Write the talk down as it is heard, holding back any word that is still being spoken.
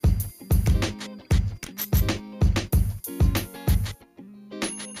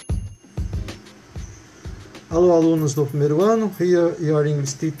Alô, alunos do primeiro ano. Here your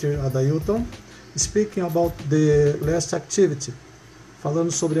English teacher Adailton, speaking about the last activity. Falando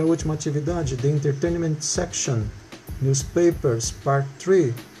sobre a última atividade, the Entertainment section, Newspapers, Part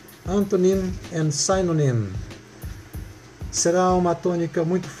 3, Antonym and Synonym. Será uma tônica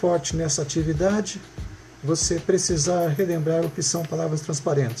muito forte nessa atividade você precisar relembrar o que são palavras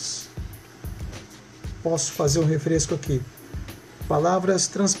transparentes. Posso fazer um refresco aqui. Palavras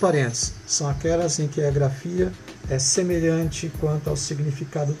transparentes são aquelas em que a grafia é semelhante quanto ao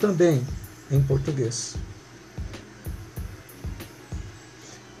significado também em português.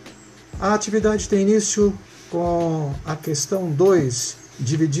 A atividade tem início com a questão 2,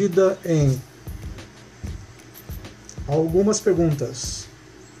 dividida em algumas perguntas.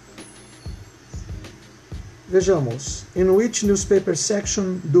 Vejamos. In which newspaper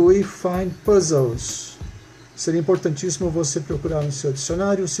section do we find puzzles? Seria importantíssimo você procurar no seu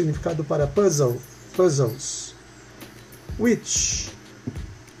dicionário o significado para puzzle, puzzles. Which,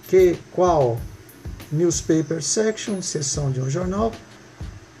 que, qual, newspaper section, seção de um jornal.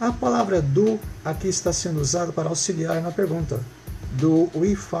 A palavra do aqui está sendo usada para auxiliar na pergunta. Do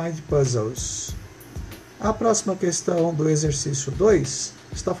we find puzzles? A próxima questão do exercício 2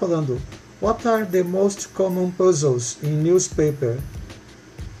 está falando What are the most common puzzles in newspaper?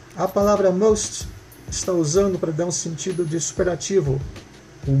 A palavra most está usando para dar um sentido de superlativo,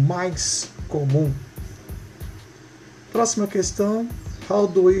 o mais comum. Próxima questão, how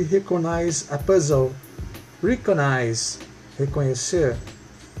do we recognize a puzzle? Recognize, reconhecer.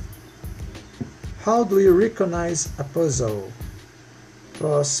 How do we recognize a puzzle?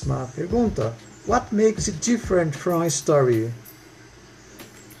 Próxima pergunta, what makes it different from a story?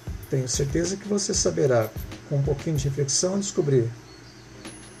 Tenho certeza que você saberá, com um pouquinho de reflexão, descobrir.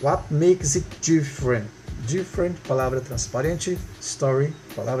 What makes it different? Different, palavra transparente. Story,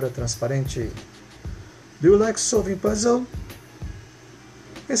 palavra transparente. Do you like solving puzzle?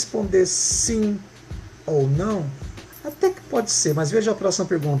 Responder sim ou não, até que pode ser, mas veja a próxima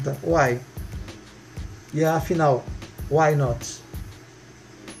pergunta. Why? E a final, why not?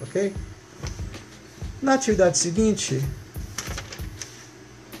 Ok? Na atividade seguinte,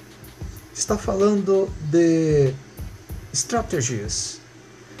 está falando de strategies.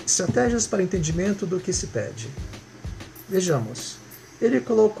 Estratégias para entendimento do que se pede. Vejamos. Ele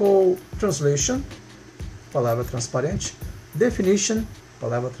colocou translation, palavra transparente, definition,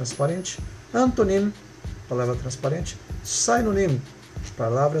 palavra transparente, antonym, palavra transparente, synonym,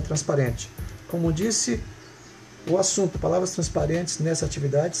 palavra transparente. Como disse, o assunto palavras transparentes nessa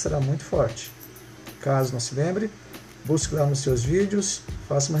atividade será muito forte. Caso não se lembre, busque lá nos seus vídeos,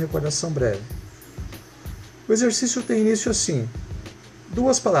 faça uma recordação breve. O exercício tem início assim.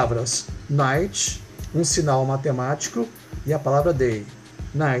 Duas palavras, night, um sinal matemático, e a palavra day.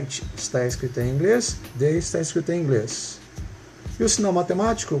 Night está escrita em inglês, day está escrita em inglês. E o sinal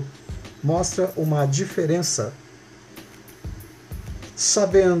matemático mostra uma diferença.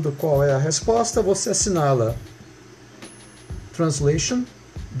 Sabendo qual é a resposta, você assinala translation,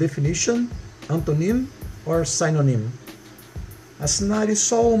 definition, antonym or synonym. Assinale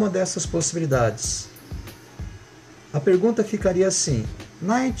só uma dessas possibilidades. A pergunta ficaria assim: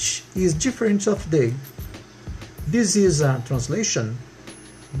 Night is different of day. This is a translation.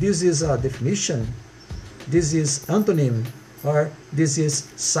 This is a definition. This is antonym. Or this is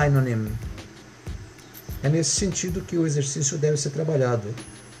synonym. É nesse sentido que o exercício deve ser trabalhado.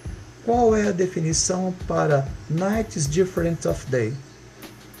 Qual é a definição para night is different of day?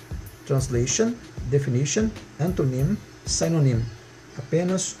 Translation, definition, antonym, synonym.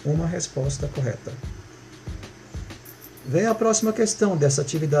 Apenas uma resposta correta. Vem a próxima questão dessa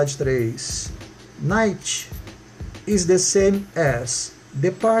atividade 3. Night is the same as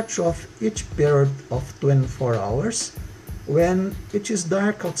the part of each period of 24 hours when it is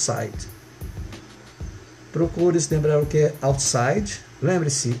dark outside. Procure se lembrar o que é outside.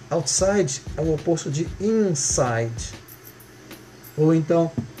 Lembre-se, outside é o oposto de inside. Ou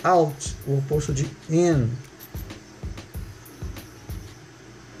então out, o oposto de in.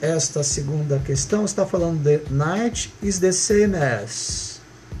 Esta segunda questão está falando de night is the same as.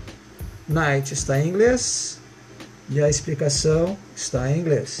 Night está em inglês e a explicação está em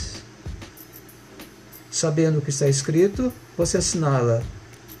inglês. Sabendo o que está escrito, você assinala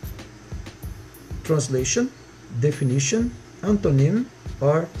translation, definition, antonym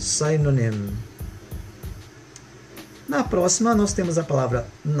or synonym. Na próxima, nós temos a palavra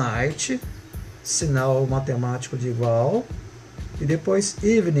night, sinal matemático de igual, e depois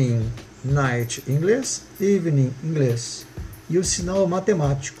evening, night em inglês, evening em inglês, e o sinal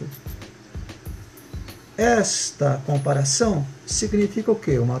matemático. Esta comparação significa o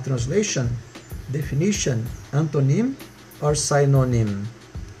quê? Uma translation definition, antonym or synonym.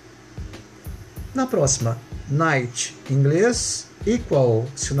 Na próxima, night, inglês, equal,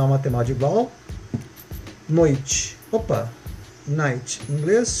 sinal matemático igual, noite. Opa, night,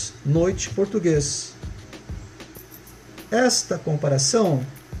 inglês, noite, português. Esta comparação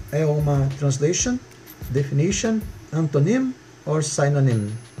é uma translation, definition, antonym or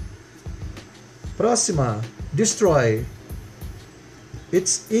synonym. Próxima, destroy.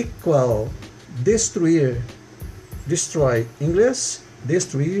 It's equal, destruir. Destroy, inglês,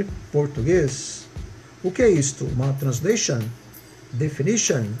 destruir, português. O que é isto? Uma translation,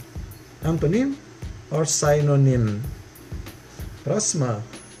 definition, antonym or synonym. Próxima,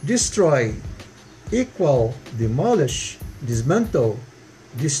 destroy. Equal, demolish, dismantle.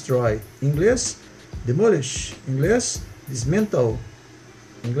 Destroy, inglês, demolish, inglês, dismantle,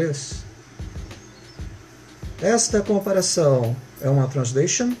 inglês. Esta comparação é uma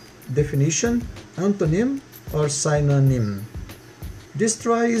translation, definition, antonym or synonym.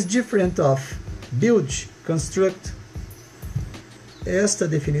 Destroy is different of build, construct. Esta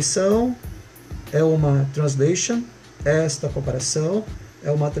definição é uma translation, esta comparação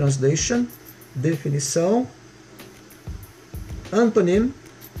é uma translation, definição, antonym,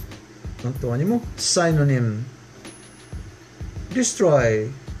 antônimo, synonym.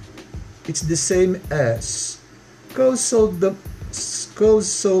 Destroy, it's the same as, cause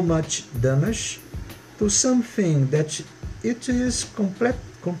so much damage to something that it is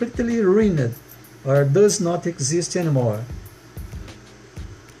completely ruined or does not exist anymore.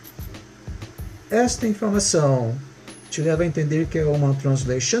 Esta informação te leva a entender que é uma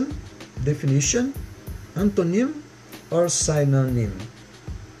translation, definition, antonym or synonym.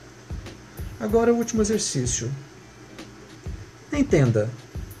 Agora o último exercício. Entenda,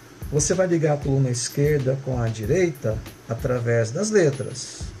 você vai ligar a coluna esquerda com a direita através das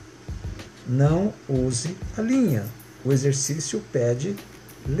letras. Não use a linha. O exercício pede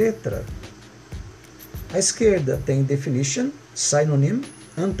letra. A esquerda tem definition, synonym,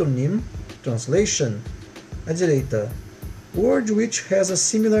 antonym, translation. A direita, word which has a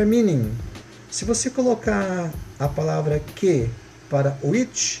similar meaning. Se você colocar a palavra que para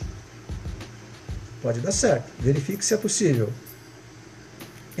which, pode dar certo. Verifique se é possível.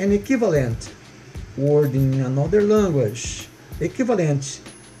 An equivalent, word in another language. Equivalent,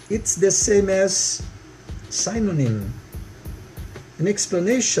 it's the same as synonym. An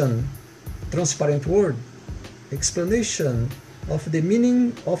explanation, transparent word. Explanation of the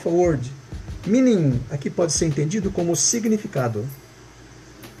meaning of a word. Meaning, aqui pode ser entendido como significado.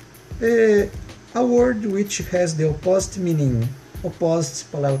 A word which has the opposite meaning. Opposite,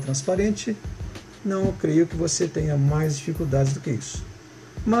 palavra transparente. Não creio que você tenha mais dificuldades do que isso.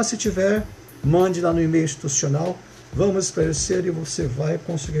 Mas se tiver, mande lá no e-mail institucional. Vamos esclarecer e você vai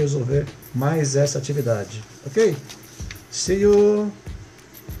conseguir resolver mais essa atividade. Ok? See you!